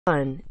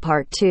1,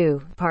 Part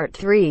 2, Part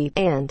 3,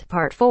 and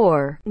Part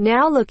 4.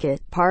 Now look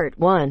at Part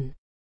 1.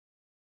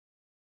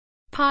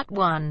 Part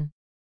 1.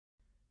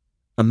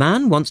 A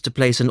man wants to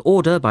place an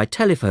order by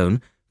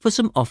telephone for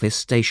some office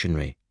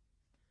stationery.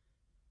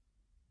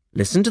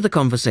 Listen to the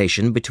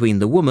conversation between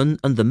the woman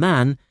and the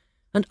man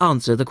and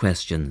answer the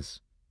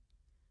questions.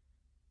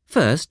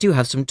 First, you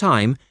have some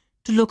time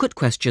to look at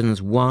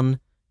questions 1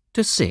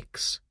 to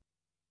 6.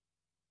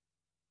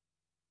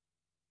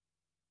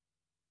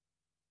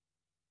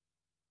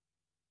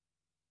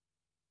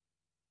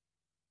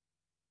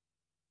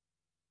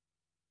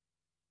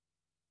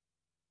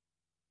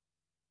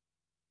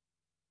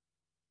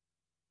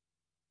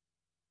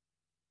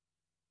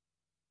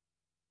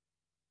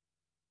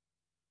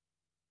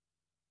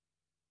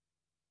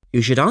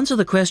 You should answer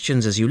the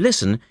questions as you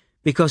listen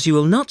because you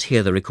will not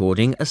hear the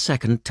recording a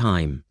second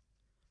time.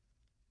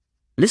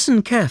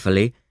 Listen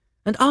carefully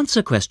and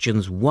answer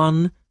questions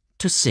 1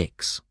 to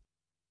 6.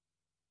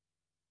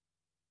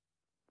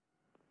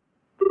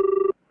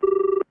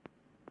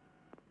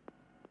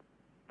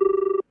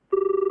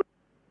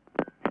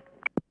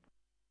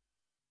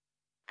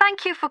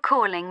 Thank you for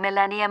calling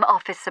Millennium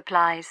Office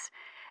Supplies.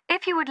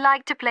 If you would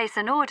like to place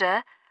an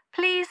order,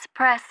 please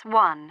press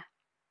 1.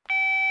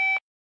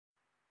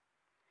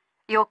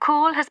 Your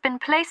call has been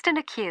placed in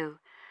a queue.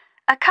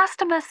 A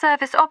customer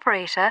service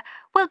operator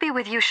will be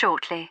with you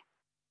shortly.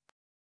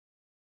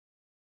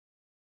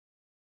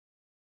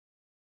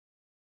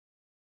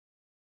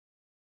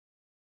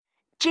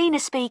 Gina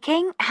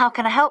speaking. How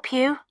can I help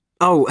you?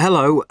 Oh,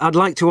 hello. I'd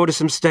like to order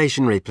some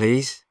stationery,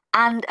 please.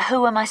 And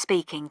who am I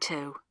speaking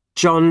to?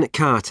 John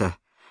Carter.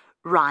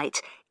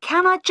 Right.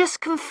 Can I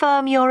just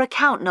confirm your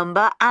account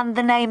number and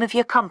the name of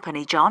your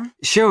company, John?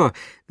 Sure.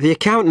 The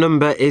account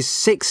number is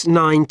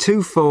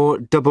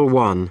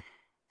 692411.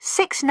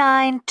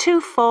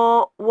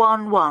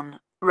 692411.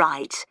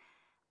 Right.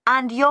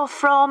 And you're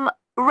from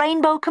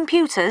Rainbow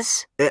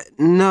Computers?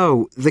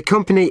 No, the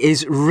company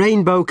is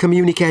Rainbow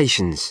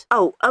Communications.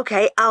 Oh,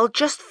 OK. I'll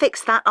just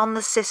fix that on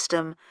the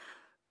system.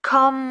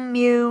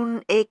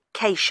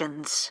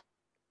 Communications.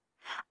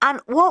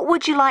 And what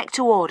would you like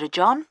to order,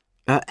 John?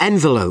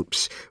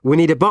 Envelopes. We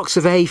need a box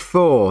of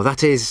A4,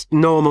 that is,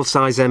 normal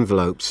size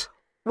envelopes.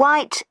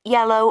 White,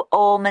 yellow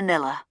or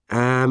manila?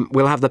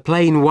 We'll have the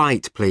plain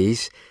white,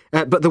 please.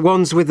 But the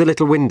ones with the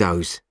little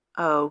windows.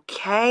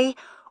 OK.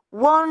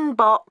 1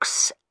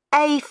 box,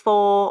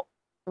 A4,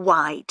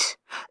 white.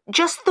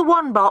 Just the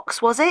 1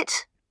 box, was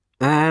it?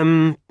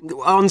 On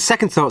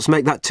second thoughts,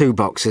 make that 2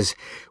 boxes.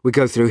 We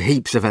go through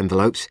heaps of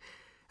envelopes.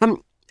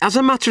 As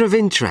a matter of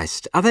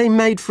interest, are they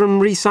made from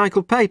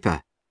recycled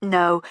paper?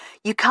 No,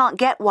 you can't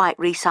get white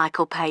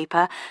recycled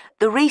paper.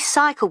 The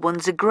recycled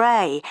ones are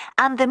grey,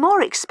 and they're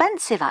more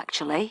expensive,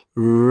 actually.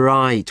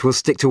 Right, we'll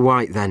stick to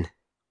white then.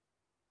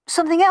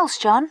 Something else,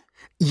 John?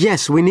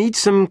 Yes, we need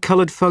some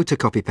coloured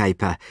photocopy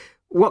paper.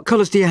 What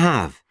colours do you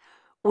have?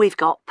 We've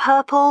got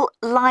purple,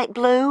 light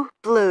blue,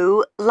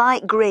 blue,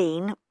 light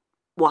green,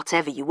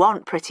 whatever you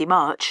want, pretty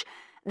much.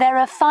 There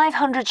are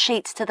 500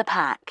 sheets to the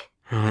pack.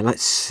 Right,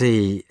 let's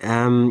see.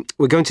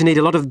 We're going to need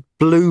a lot of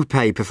blue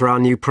paper for our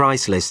new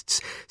price lists.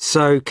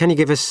 So can you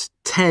give us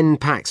 10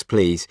 packs,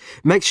 please?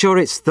 Make sure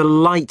it's the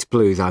light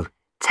blue, though.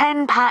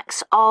 10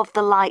 packs of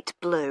the light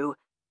blue.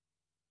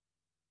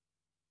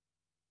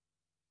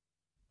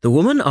 The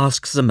woman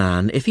asks the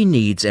man if he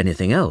needs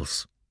anything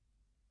else.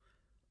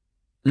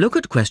 Look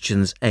at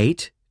questions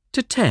 8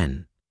 to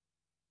 10.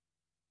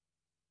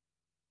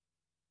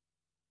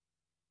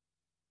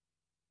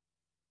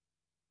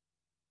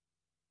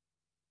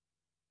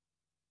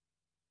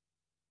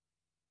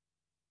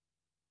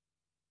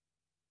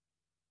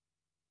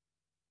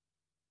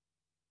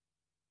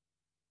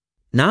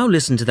 Now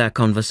listen to their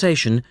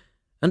conversation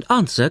and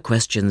answer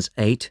questions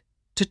 8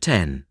 to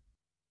 10.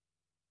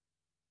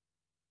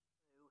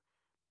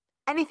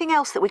 Anything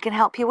else that we can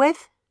help you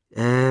with?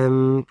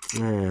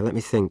 Let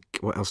me think.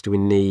 What else do we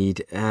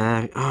need?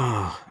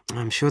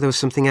 I'm sure there was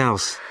something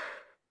else.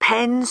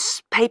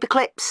 Pens, paper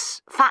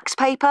clips, fax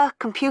paper,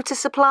 computer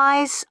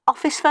supplies,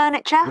 office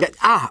furniture?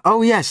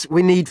 Oh yes,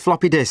 we need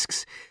floppy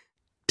disks.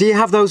 Do you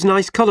have those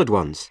nice coloured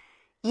ones?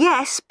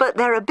 Yes, but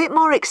they're a bit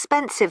more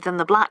expensive than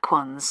the black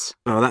ones.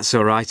 Oh, that's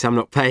all right. I'm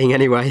not paying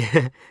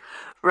anyway.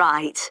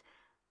 Right.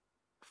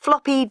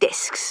 Floppy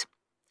disks.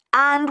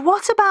 And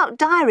what about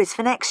diaries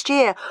for next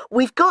year?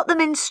 We've got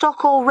them in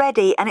stock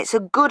already, and it's a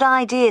good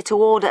idea to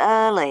order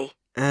early.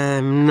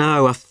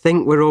 No, I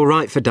think we're all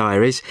right for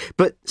diaries.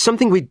 But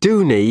something we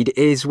do need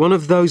is one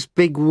of those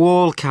big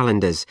wall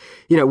calendars.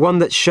 You know, one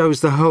that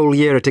shows the whole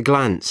year at a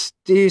glance.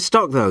 Do you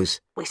stock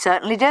those? We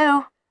certainly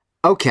do.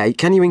 OK,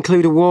 can you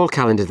include a wall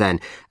calendar then,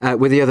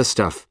 with the other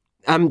stuff?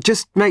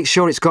 Just make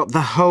sure it's got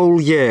the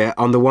whole year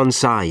on the one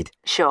side.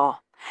 Sure.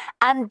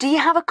 And do you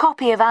have a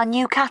copy of our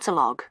new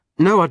catalogue?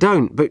 No, I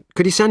don't, but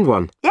could you send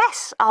one?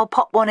 Yes, I'll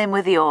pop one in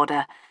with the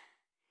order.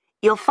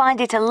 You'll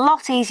find it a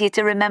lot easier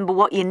to remember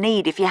what you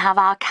need if you have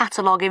our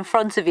catalogue in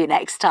front of you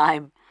next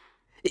time.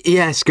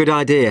 Yes, good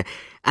idea.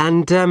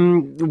 And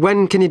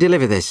when can you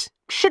deliver this?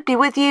 Should be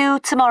with you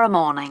tomorrow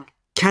morning.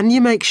 can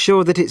you make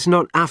sure that it's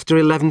not after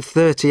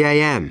 11:30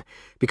 a.m?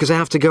 Because I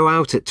have to go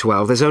out at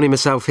 12. There's only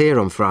myself here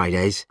on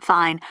Fridays.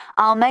 Fine.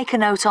 I'll make a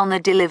note on the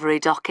delivery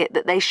docket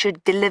that they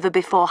should deliver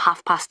before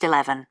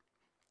 11:30.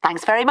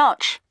 Thanks very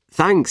much.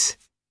 Thanks.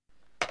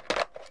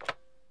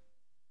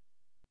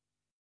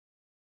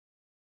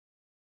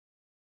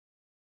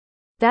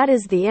 That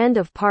is the end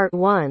of part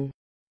 1.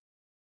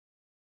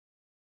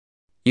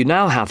 You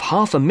now have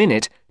half a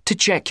minute to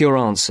check your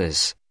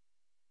answers.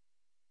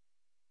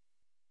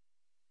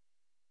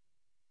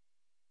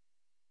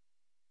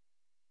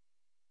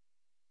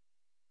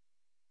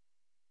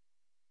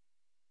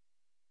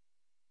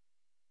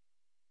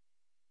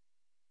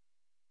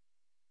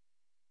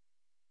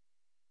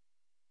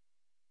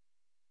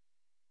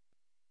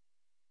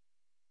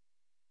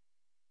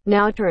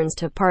 Now turns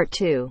to part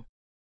 2.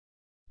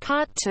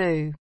 Part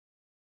 2.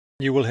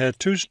 You will hear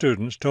two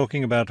students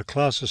talking about a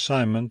class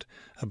assignment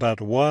about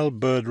wild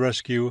bird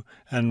rescue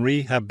and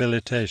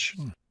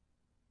rehabilitation.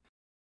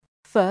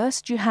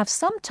 First, you have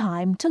some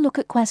time to look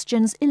at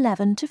questions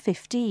 11 to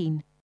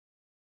 15.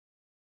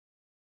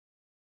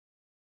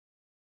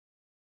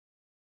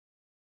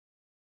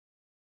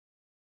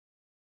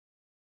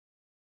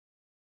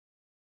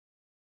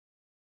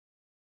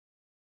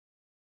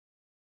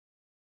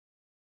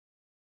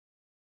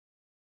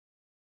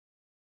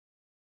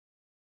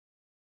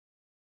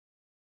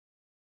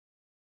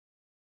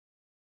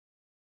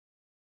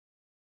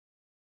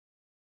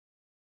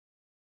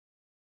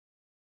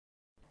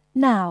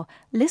 Now,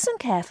 listen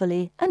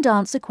carefully and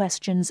answer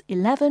questions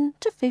 11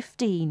 to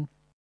 15.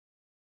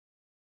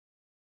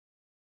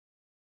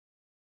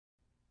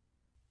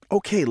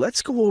 Okay,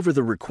 let's go over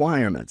the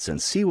requirements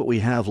and see what we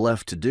have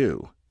left to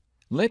do.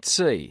 Let's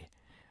see.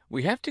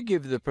 We have to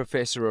give the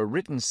professor a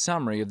written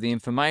summary of the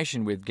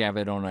information we've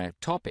gathered on our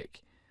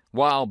topic,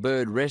 wild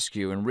bird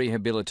rescue and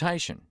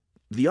rehabilitation.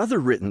 The other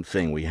written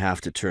thing we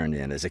have to turn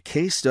in is a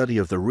case study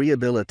of the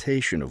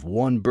rehabilitation of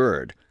one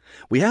bird.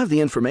 We have the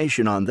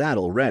information on that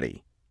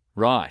already.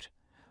 Right.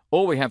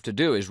 All we have to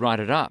do is write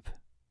it up.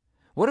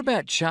 What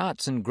about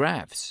charts and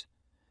graphs?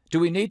 Do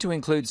we need to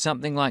include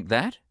something like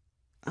that?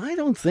 I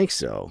don't think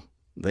so.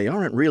 They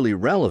aren't really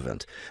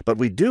relevant, but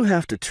we do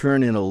have to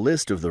turn in a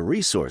list of the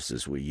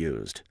resources we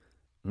used.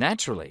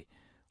 Naturally.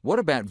 What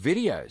about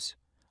videos?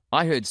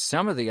 I heard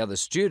some of the other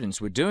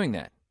students were doing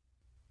that.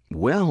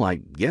 Well, I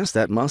guess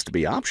that must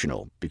be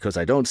optional, because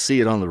I don't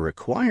see it on the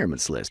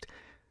requirements list.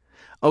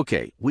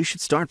 Okay, we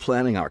should start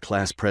planning our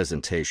class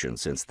presentation,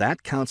 since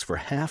that counts for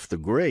half the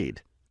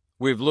grade.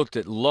 We've looked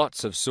at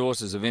lots of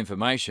sources of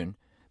information,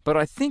 but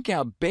I think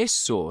our best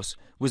source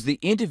was the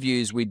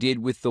interviews we did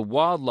with the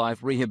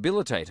wildlife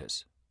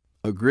rehabilitators.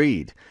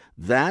 Agreed.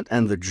 That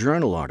and the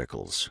journal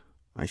articles.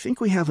 I think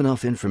we have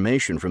enough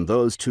information from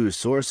those two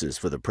sources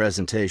for the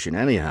presentation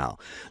anyhow.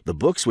 The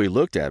books we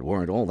looked at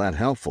weren't all that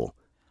helpful.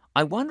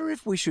 I wonder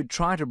if we should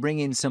try to bring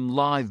in some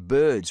live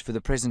birds for the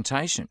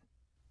presentation.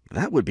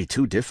 That would be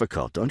too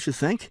difficult, don't you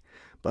think?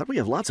 But we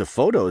have lots of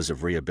photos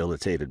of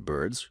rehabilitated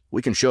birds.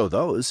 We can show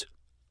those.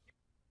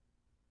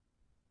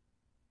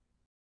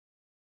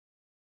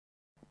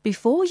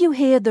 Before you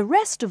hear the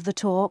rest of the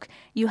talk,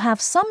 you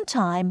have some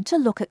time to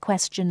look at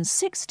questions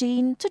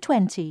 16 to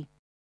 20.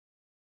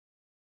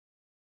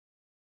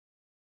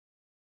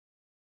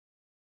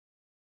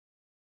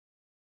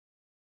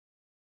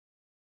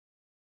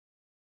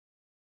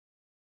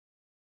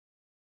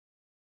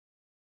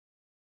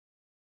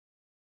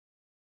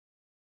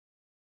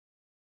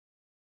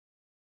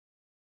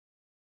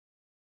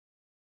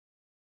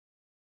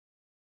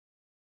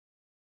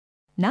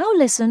 Now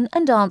listen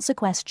and answer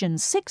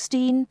questions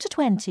 16 to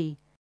 20.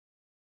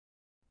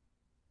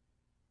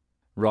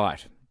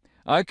 Right.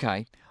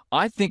 Okay,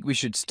 I think we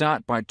should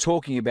start by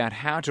talking about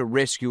how to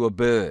rescue a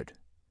bird.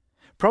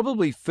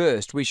 Probably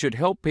first we should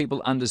help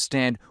people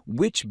understand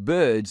which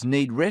birds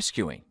need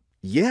rescuing.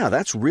 Yeah,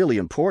 that's really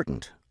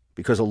important,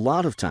 because a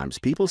lot of times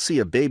people see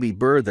a baby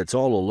bird that's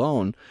all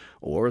alone,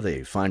 or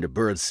they find a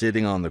bird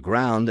sitting on the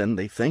ground and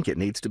they think it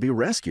needs to be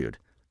rescued.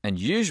 And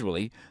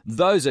usually,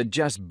 those are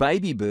just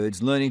baby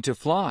birds learning to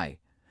fly.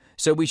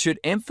 So we should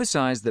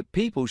emphasize that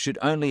people should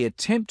only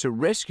attempt to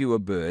rescue a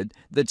bird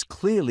that's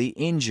clearly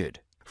injured.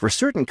 For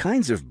certain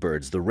kinds of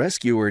birds, the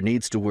rescuer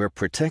needs to wear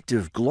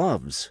protective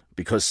gloves,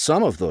 because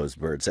some of those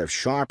birds have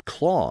sharp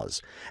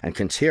claws and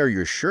can tear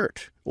your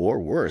shirt,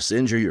 or worse,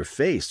 injure your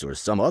face or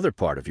some other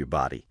part of your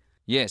body.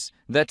 Yes,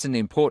 that's an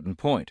important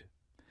point.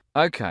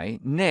 Okay,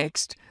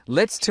 next,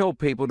 let's tell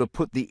people to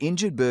put the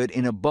injured bird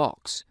in a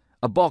box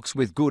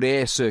with good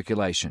air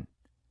circulation.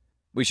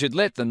 We should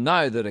let them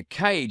know that a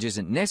cage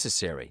isn't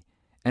necessary,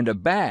 and a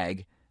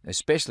bag,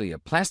 especially a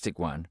plastic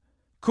one,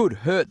 could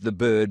hurt the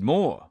bird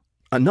more.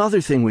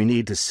 Another thing we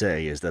need to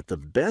say is that the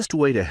best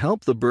way to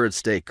help the bird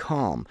stay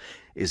calm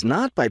is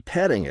not by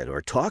petting it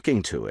or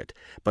talking to it,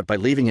 but by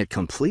leaving it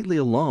completely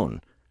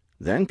alone.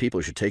 Then people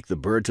should take the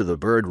bird to the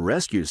bird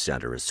rescue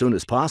center as soon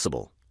as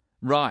possible.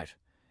 Right,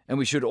 and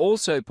we should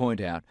also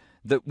point out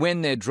that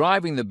when they're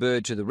driving the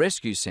bird to the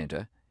rescue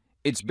center,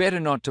 it's better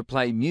not to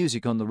play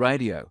music on the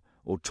radio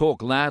or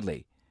talk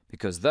loudly,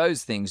 because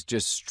those things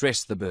just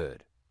stress the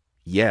bird.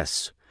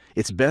 Yes,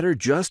 it's better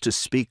just to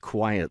speak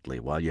quietly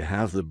while you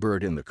have the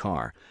bird in the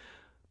car.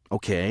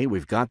 Okay,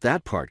 we've got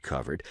that part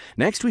covered.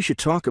 Next we should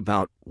talk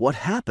about what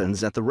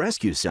happens at the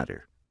rescue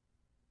center.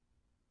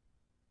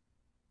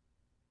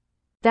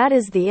 That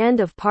is the end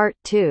of part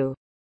 2.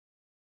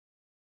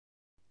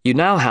 You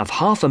now have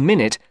half a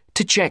minute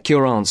to check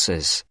your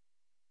answers.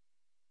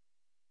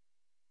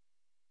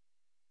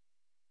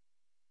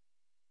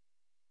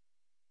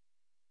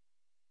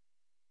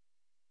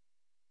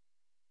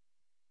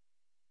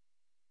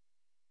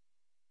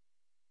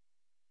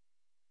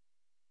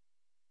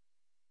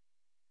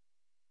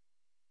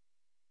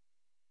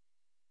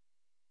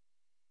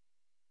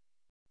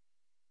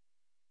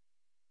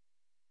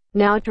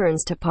 Now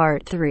turns to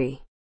part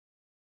 3.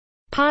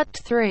 Part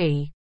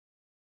 3.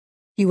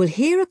 You will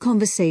hear a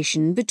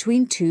conversation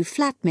between two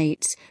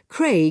flatmates,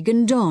 Craig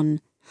and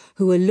Don,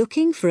 who are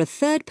looking for a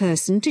third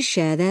person to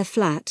share their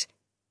flat.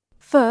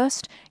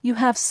 First, you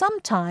have some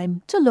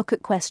time to look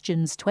at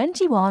questions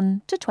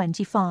 21 to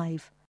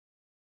 25.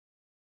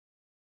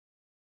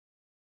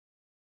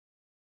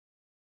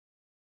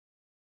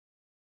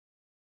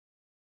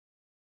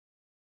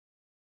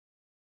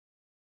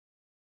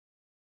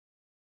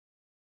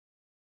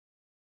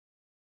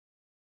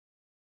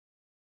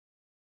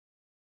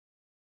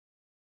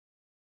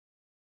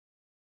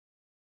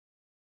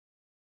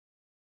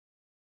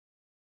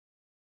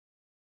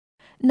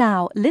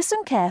 Now,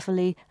 listen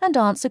carefully and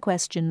answer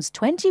questions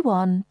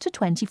 21 to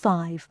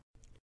 25.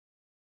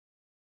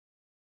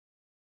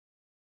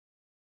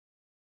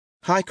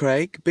 Hi,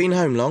 Craig. Been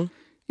home long?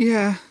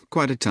 Yeah,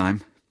 quite a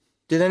time.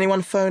 Did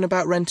anyone phone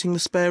about renting the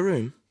spare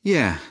room?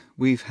 Yeah,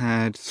 we've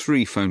had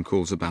 3 phone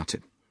calls about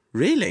it.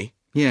 Really?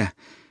 Yeah.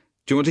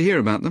 Do you want to hear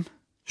about them?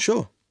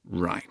 Sure.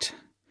 Right.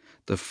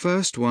 The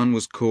first one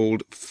was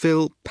called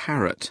Phil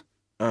Parrott.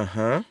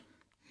 Uh-huh.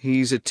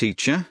 He's a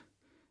teacher.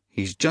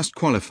 He's just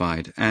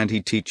qualified and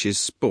he teaches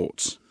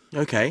sports.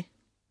 Okay.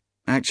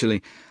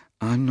 Actually,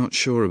 I'm not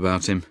sure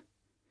about him.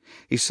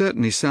 He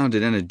certainly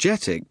sounded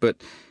energetic,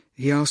 but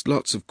he asked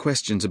lots of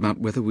questions about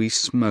whether we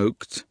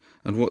smoked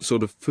and what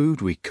sort of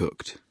food we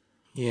cooked.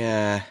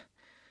 Yeah.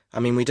 I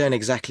mean, we don't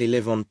exactly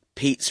live on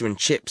pizza and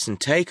chips and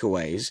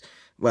takeaways.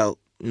 Well,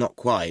 not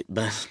quite,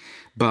 but...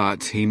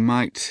 But he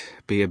might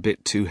be a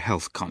bit too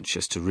health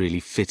conscious to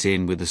really fit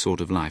in with the sort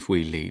of life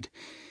we lead.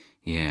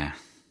 Yeah.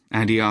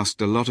 And he asked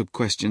a lot of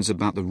questions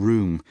about the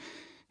room.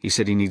 He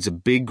said he needs a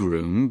big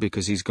room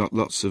because he's got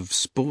lots of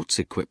sports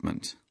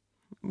equipment.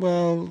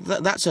 Well,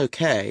 that's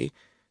okay.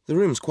 The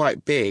room's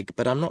quite big,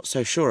 but I'm not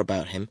so sure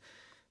about him.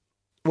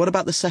 What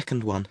about the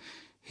second one?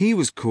 He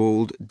was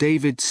called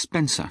David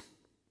Spencer.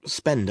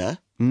 Spender?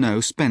 No,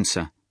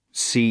 Spencer.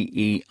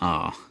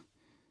 C-E-R.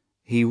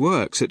 He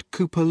works at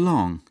Cooper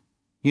Long.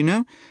 You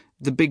know,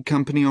 the big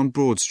company on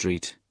Broad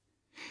Street.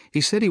 He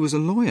said he was a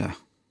lawyer.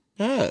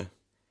 Oh.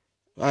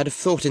 I'd have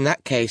thought in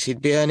that case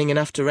he'd be earning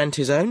enough to rent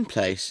his own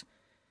place.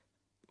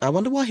 I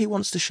wonder why he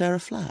wants to share a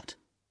flat.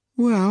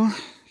 Well,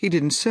 he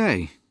didn't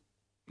say.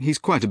 He's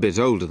quite a bit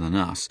older than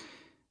us.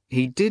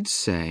 He did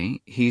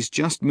say he's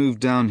just moved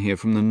down here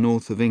from the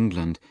north of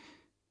England.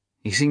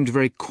 He seemed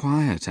very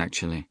quiet,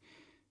 actually.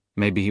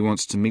 Maybe he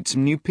wants to meet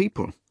some new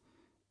people.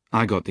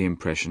 I got the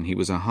impression he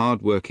was a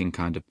hard-working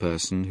kind of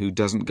person who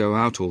doesn't go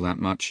out all that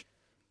much.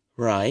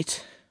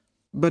 Right.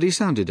 But he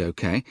sounded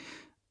okay.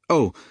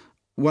 Oh,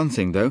 one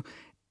thing, though.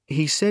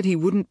 He said he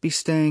wouldn't be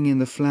staying in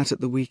the flat at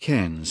the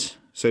weekends,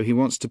 so he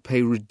wants to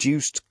pay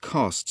reduced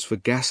costs for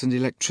gas and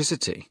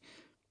electricity,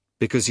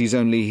 because he's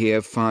only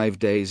here 5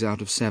 days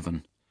out of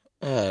 7.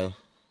 Oh,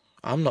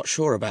 I'm not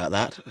sure about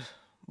that.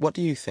 What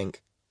do you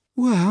think?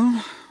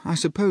 Well, I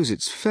suppose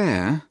it's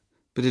fair,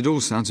 but it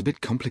all sounds a bit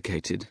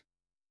complicated.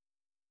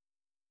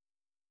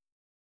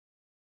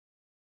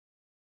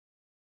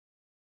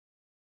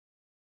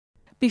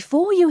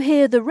 Before you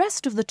hear the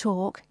rest of the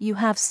talk, you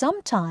have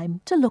some time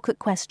to look at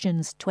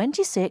questions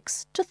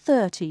 26 to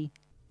 30.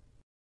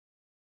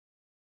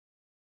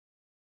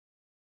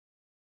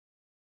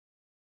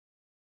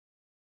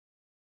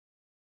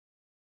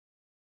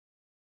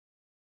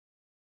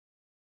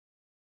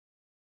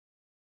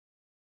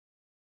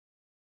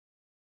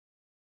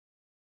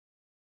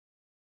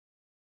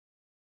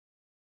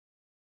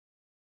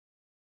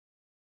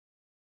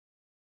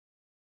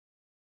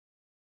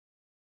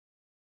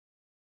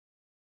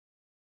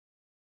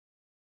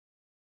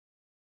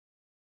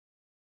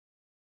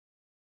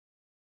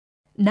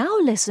 Now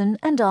listen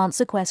and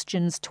answer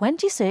questions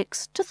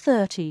 26 to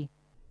 30.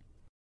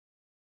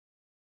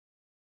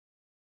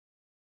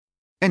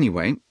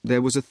 Anyway,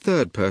 there was a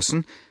third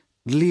person,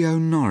 Leo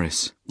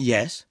Norris.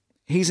 Yes?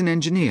 He's an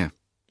engineer.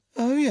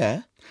 Oh,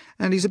 yeah?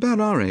 And he's about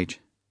our age.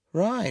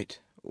 Right.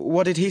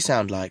 What did he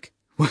sound like?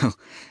 Well,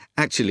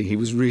 actually, he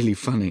was really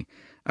funny.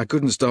 I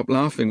couldn't stop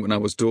laughing when I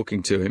was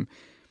talking to him.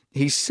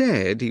 He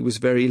said he was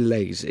very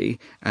lazy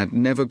and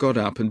never got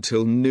up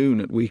until noon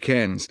at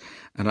weekends,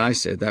 and I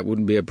said that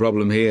wouldn't be a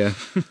problem here.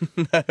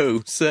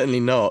 No, certainly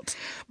not.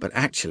 But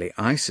actually,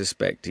 I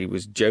suspect he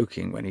was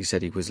joking when he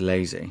said he was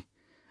lazy.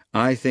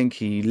 I think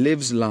he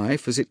lives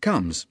life as it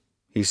comes.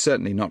 He's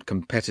certainly not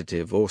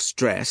competitive or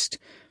stressed,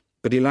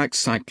 but he likes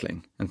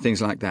cycling and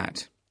things like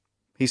that.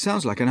 He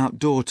sounds like an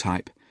outdoor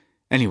type.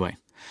 Anyway,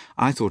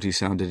 I thought he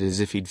sounded as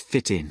if he'd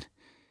fit in.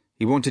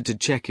 He wanted to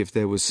check if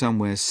there was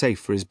somewhere safe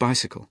for his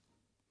bicycle.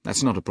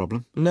 That's not a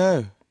problem.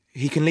 No,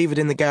 he can leave it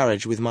in the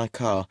garage with my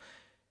car.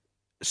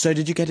 So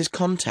did you get his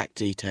contact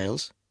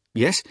details?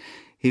 Yes,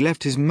 he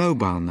left his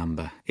mobile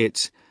number.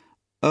 It's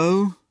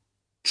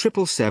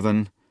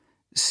 0777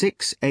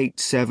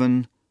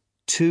 687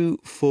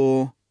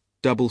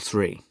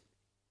 2433.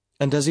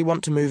 And does he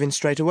want to move in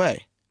straight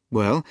away?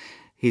 Well,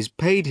 he's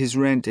paid his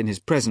rent in his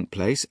present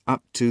place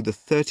up to the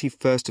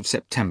 31st of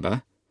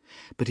September,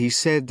 but he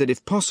said that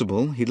if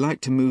possible he'd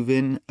like to move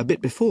in a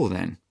bit before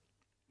then.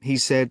 He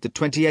said the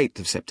 28th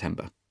of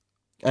September.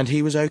 And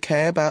he was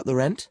okay about the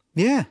rent?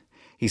 Yeah,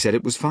 he said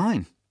it was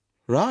fine.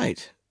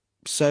 Right.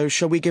 So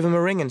shall we give him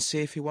a ring and see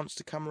if he wants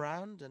to come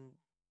round and...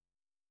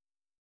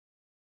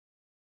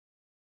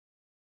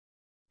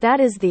 That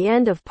is the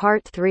end of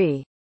part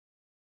 3.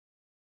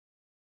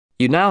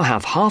 You now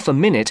have half a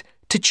minute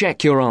to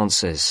check your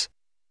answers.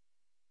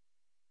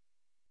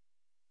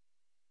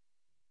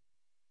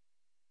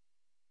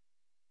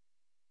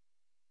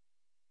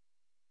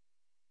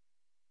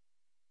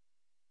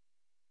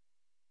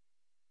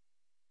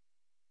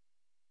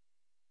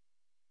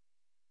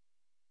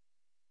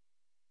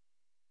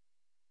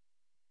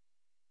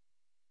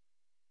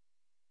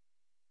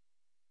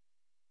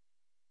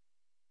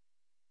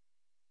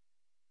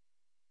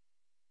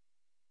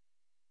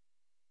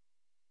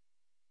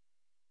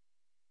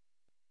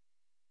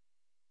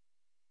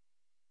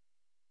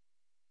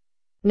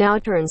 Now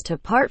turns to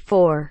part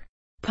 4.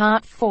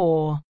 Part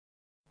 4.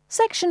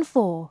 Section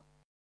 4.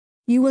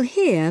 You will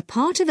hear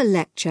part of a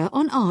lecture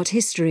on art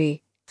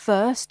history.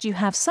 First, you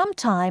have some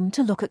time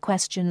to look at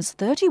questions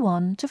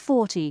 31 to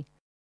 40.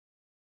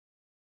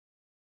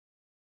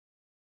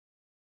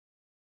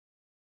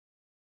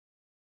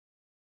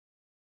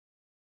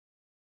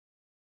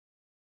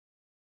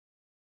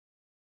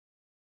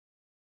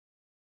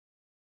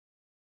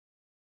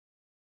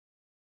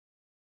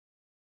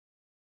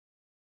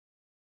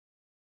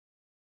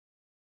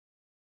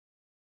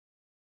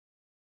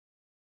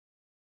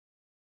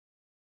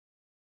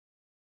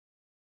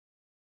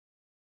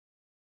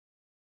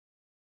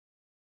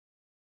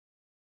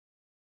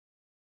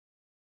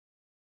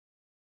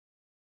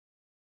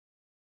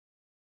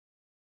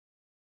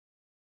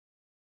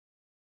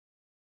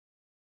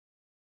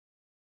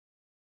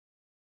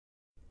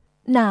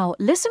 Now,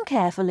 listen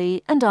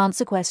carefully and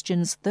answer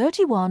questions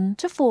 31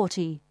 to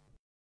 40.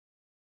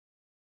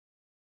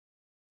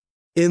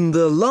 In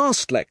the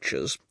last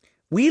lectures,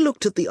 we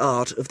looked at the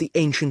art of the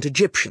ancient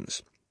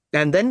Egyptians,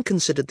 and then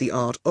considered the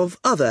art of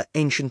other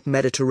ancient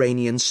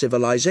Mediterranean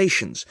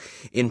civilizations,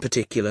 in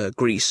particular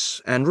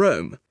Greece and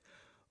Rome.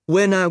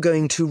 We're now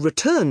going to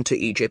return to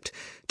Egypt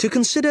to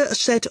consider a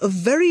set of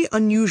very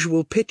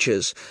unusual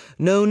pictures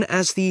known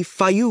as the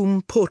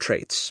Fayum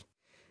portraits.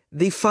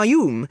 The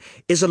Fayum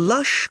is a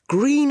lush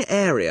green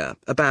area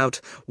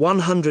about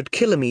 100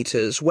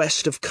 kilometers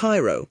west of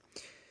Cairo.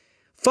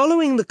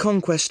 Following the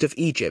conquest of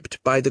Egypt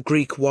by the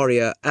Greek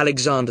warrior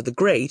Alexander the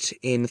Great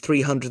in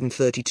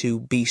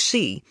 332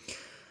 BC,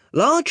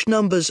 large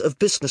numbers of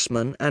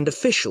businessmen and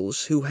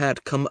officials who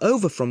had come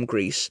over from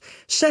Greece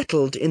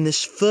settled in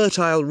this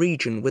fertile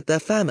region with their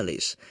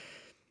families.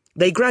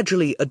 They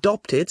gradually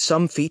adopted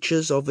some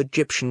features of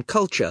Egyptian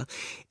culture,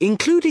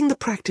 including the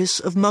practice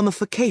of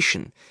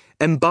mummification,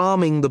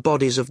 embalming the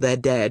bodies of their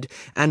dead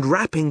and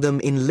wrapping them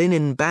in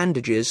linen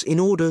bandages in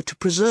order to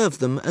preserve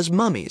them as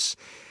mummies.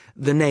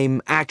 The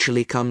name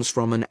actually comes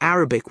from an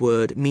Arabic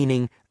word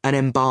meaning an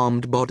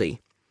embalmed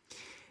body.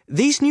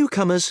 These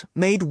newcomers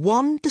made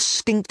one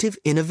distinctive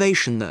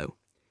innovation, though.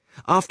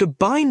 After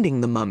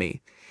binding the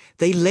mummy,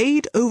 they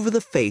laid over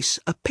the face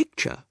a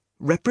picture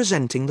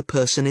representing the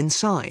person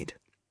inside.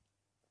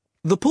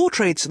 The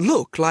portraits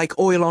look like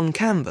oil on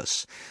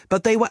canvas,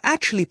 but they were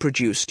actually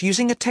produced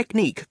using a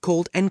technique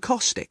called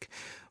encaustic,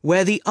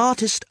 where the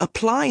artist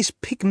applies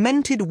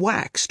pigmented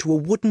wax to a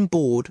wooden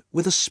board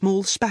with a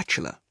small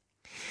spatula.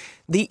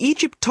 The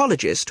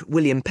Egyptologist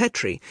William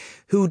Petrie,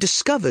 who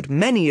discovered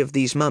many of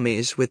these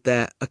mummies with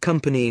their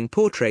accompanying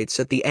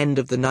portraits at the end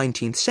of the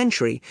 19th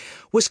century,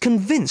 was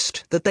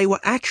convinced that they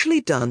were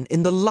actually done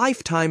in the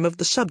lifetime of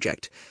the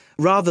subject,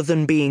 rather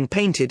than being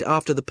painted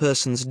after the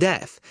person's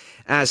death,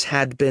 as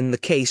had been the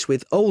case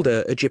with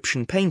older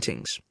Egyptian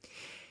paintings.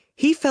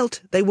 He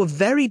felt they were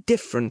very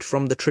different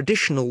from the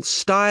traditional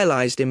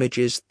stylized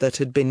images that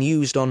had been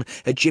used on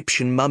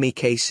Egyptian mummy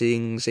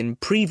casings in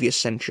previous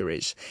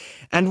centuries,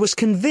 and was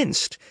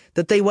convinced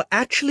that they were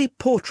actually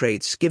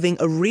portraits giving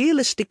a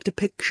realistic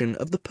depiction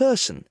of the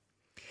person.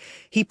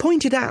 He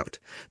pointed out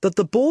that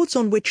the boards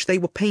on which they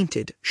were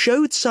painted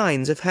showed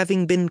signs of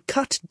having been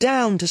cut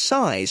down to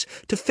size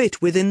to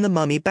fit within the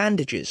mummy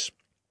bandages.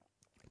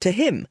 To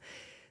him,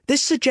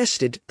 this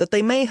suggested that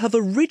they may have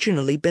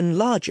originally been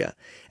larger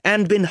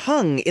and been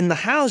hung in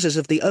the houses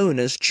of the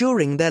owners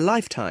during their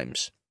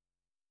lifetimes.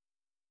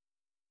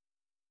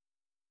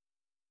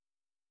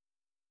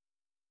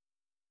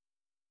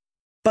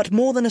 But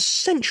more than a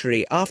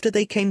century after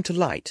they came to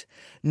light,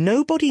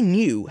 nobody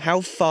knew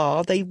how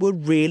far they were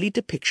really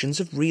depictions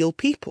of real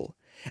people,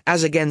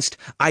 as against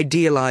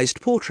idealized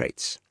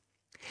portraits.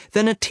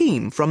 Then a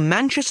team from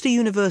Manchester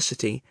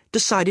University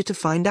decided to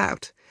find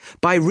out,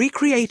 by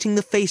recreating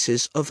the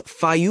faces of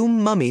Fayum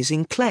mummies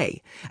in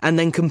clay, and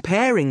then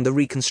comparing the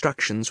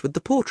reconstructions with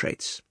the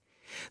portraits.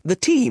 The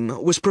team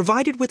was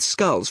provided with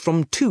skulls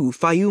from 2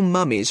 Fayum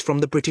mummies from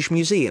the British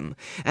Museum,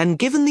 and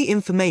given the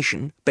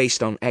information,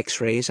 based on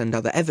X-rays and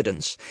other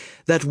evidence,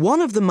 that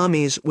one of the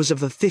mummies was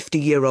of a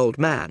 50-year-old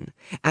man,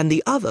 and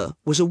the other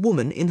was a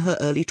woman in her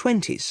early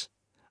 20s.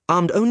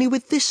 Armed only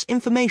with this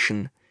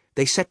information,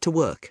 they set to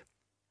work.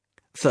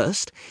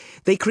 First,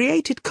 they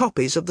created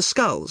copies of the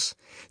skulls.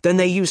 Then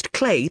they used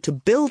clay to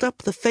build up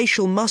the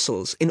facial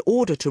muscles in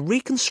order to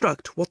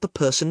reconstruct what the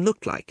person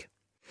looked like.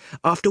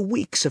 After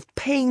weeks of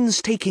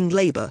painstaking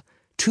labour,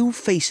 2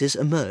 faces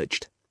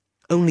emerged.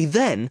 Only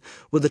then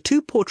were the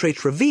 2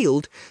 portraits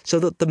revealed so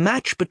that the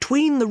match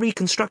between the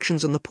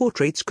reconstructions and the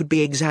portraits could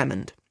be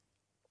examined.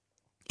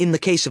 In the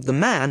case of the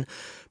man,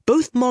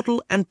 both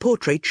model and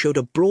portrait showed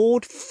a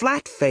broad,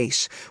 flat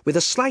face with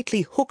a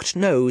slightly hooked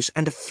nose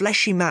and a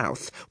fleshy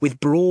mouth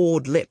with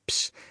broad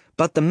lips,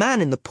 but the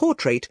man in the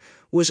portrait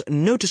was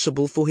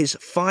noticeable for his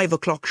 5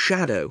 o'clock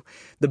shadow,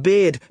 the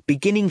beard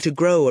beginning to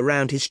grow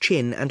around his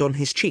chin and on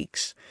his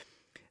cheeks.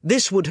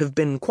 This would have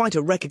been quite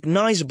a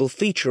recognizable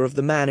feature of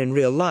the man in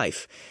real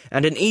life,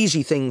 and an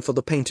easy thing for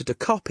the painter to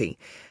copy.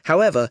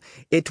 However,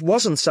 it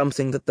wasn't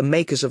something that the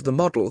makers of the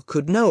model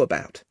could know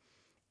about.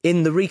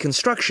 In the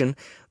reconstruction,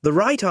 the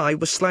right eye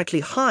was slightly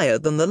higher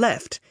than the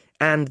left,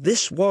 and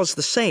this was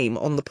the same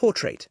on the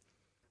portrait.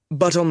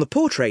 But on the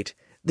portrait,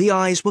 the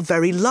eyes were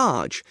very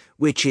large,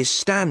 which is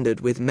standard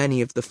with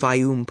many of the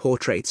Fayum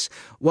portraits,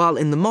 while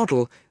in the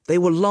model they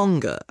were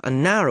longer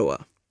and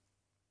narrower.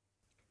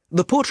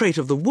 The portrait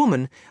of the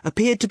woman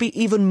appeared to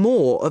be even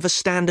more of a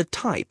standard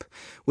type,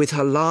 with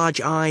her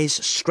large eyes,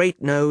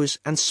 straight nose,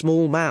 and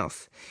small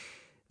mouth.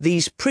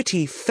 These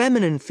pretty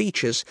feminine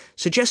features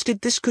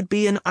suggested this could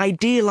be an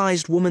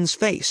idealized woman's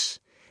face,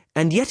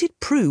 and yet it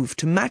proved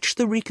to match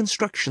the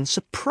reconstruction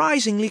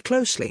surprisingly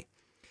closely.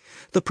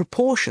 The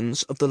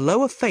proportions of the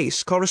lower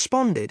face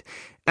corresponded,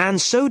 and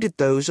so did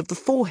those of the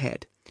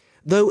forehead,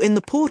 though in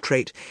the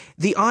portrait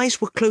the eyes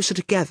were closer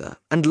together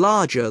and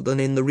larger than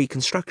in the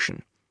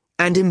reconstruction.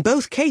 And in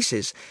both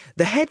cases,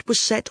 the head was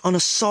set on a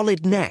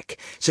solid neck,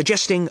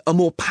 suggesting a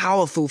more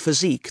powerful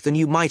physique than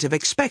you might have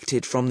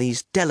expected from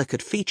these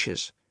delicate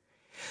features.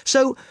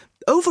 So,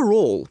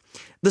 overall,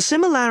 the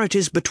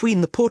similarities between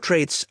the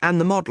portraits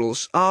and the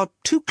models are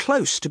too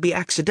close to be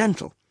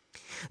accidental.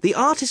 The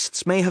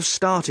artists may have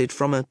started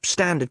from a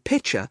standard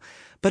picture,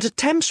 but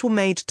attempts were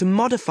made to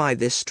modify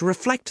this to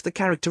reflect the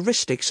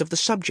characteristics of the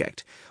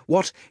subject,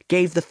 what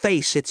gave the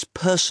face its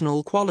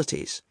personal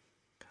qualities.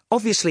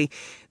 Obviously,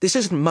 this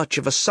isn't much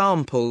of a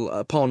sample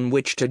upon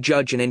which to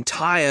judge an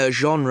entire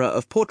genre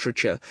of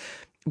portraiture,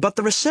 but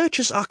the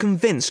researchers are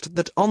convinced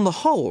that, on the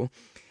whole,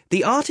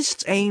 the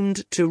artists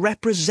aimed to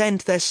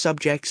represent their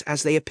subjects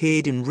as they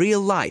appeared in real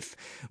life,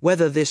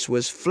 whether this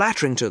was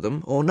flattering to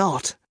them or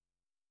not.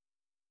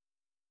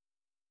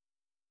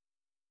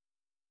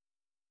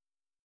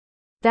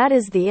 That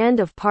is the end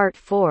of part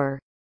 4.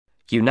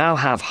 You now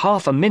have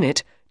half a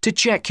minute to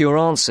check your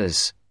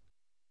answers.